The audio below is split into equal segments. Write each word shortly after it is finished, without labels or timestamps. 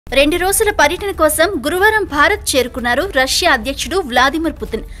2 రోజుల పర్యటన కోసం గురువారం భారత్ చేరుకున్నారు రష్యా అధ్యక్షుడు వ్లాదిమిర్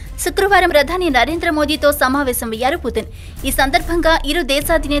పుతిన్. శుక్రవారం ప్రధాని నరేంద్ర మోదీతో సమావేశమయ్యారు పుతిన్. ఈ సందర్భంగా ఇరు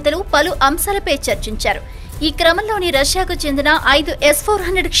దేశాధినేతలు పలు అంశాలపై చర్చించారు. ఈ క్రమంలోని రష్యాకు చెందిన 5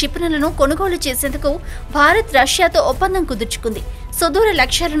 S-400 క్షిపణులను కొనుగోలు చేసేందుకు భారత్ రష్యాతో ఒప్పందం కుదుర్చుకుంది. సుదూర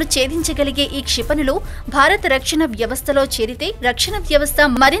లక్ష్యాలను ఛేదించగలిగే ఈ క్షిపణులు భారత రక్షణ వ్యవస్థలో చేరితే రక్షణ వ్యవస్థ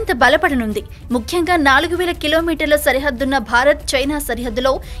మరింత బలపడనుంది. ముఖ్యంగా 4000 కిలోమీటర్ల సరిహద్దున్న భారత్ చైనా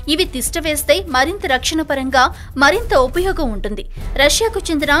సరిహద్దులో ఇవి తిష్టవేస్తే మరింత రక్షణ పరంగా మరింత ఉపయోగం ఉంటుంది. రష్యాకు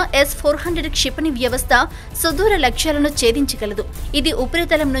చెందిన S-400 క్షిపణి వ్యవస్థ సుదూర లక్ష్యాలను ఛేదించగలదు. ఇది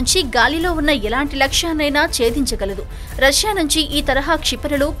ఉపరితలం నుంచి గాలిలో ఉన్న ఎలాంటి లక్ష్యాన్నైనా ఛేదించగలదు. రష్యా నుంచి ఈ తరహా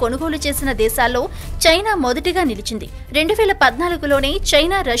క్షిపణులు కొనుగోలు చేసిన దేశాల్లో చైనా మొదటిగా నిలిచింది. 2014లోనే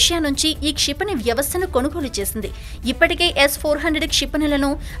చైనా రష్యా నుంచి ఈ క్షిపణి వ్యవస్థను కొనుగోలు చేసింది. ఇప్పటికే S-400 క్షిపణులను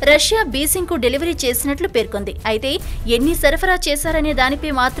రష్యా బీజింగ్కు డెలివరీ చేసినట్లు పేర్కొంది. అయితే ఎన్ని సరఫరా చేశారనే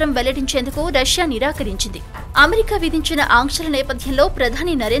దానిపై మాత్రం వెల్లడించేందుకు రష్యా నిరాకరించింది. అమెరికా విధించిన ఆంక్షల నేపథ్యంలో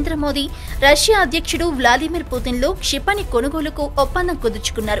ప్రధాని నరేంద్ర మోదీ, రష్యా అధ్యక్షుడు వ్లాదిమిర్ పుతిన్లు క్షిపణి కొనుగోలుకు ఒప్పందం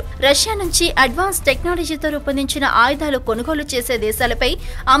కుదుర్చుకున్నారు. రష్యా నుంచి అడ్వాన్స్ టెక్నాలజీతో రూపొందించిన ఆయుధాలు కొనుగోలు చేసే దేశాలపై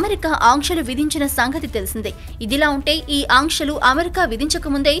అమెరికా ఆంక్షలు విధించిన సంగతి తెలిసిందే. ఇదిలా ఉంటే ఈ ఆంక్షలు అమెరికా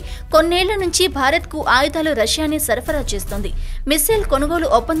విధించకముందే కొన్నేళ్ల నుంచి భారత్కు ఆయుధాలు రష్యానే సరఫరా చేస్తోంది. మిస్సైల్ కొనుగోలు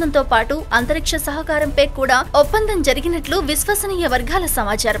ఒప్పందంతో పాటు అంతరిక్ష సహకారంపై కూడా ఒప్పందం జరిగినట్లు విశ్వసనీయ వర్గాల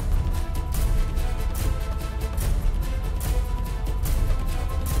సమాచారం.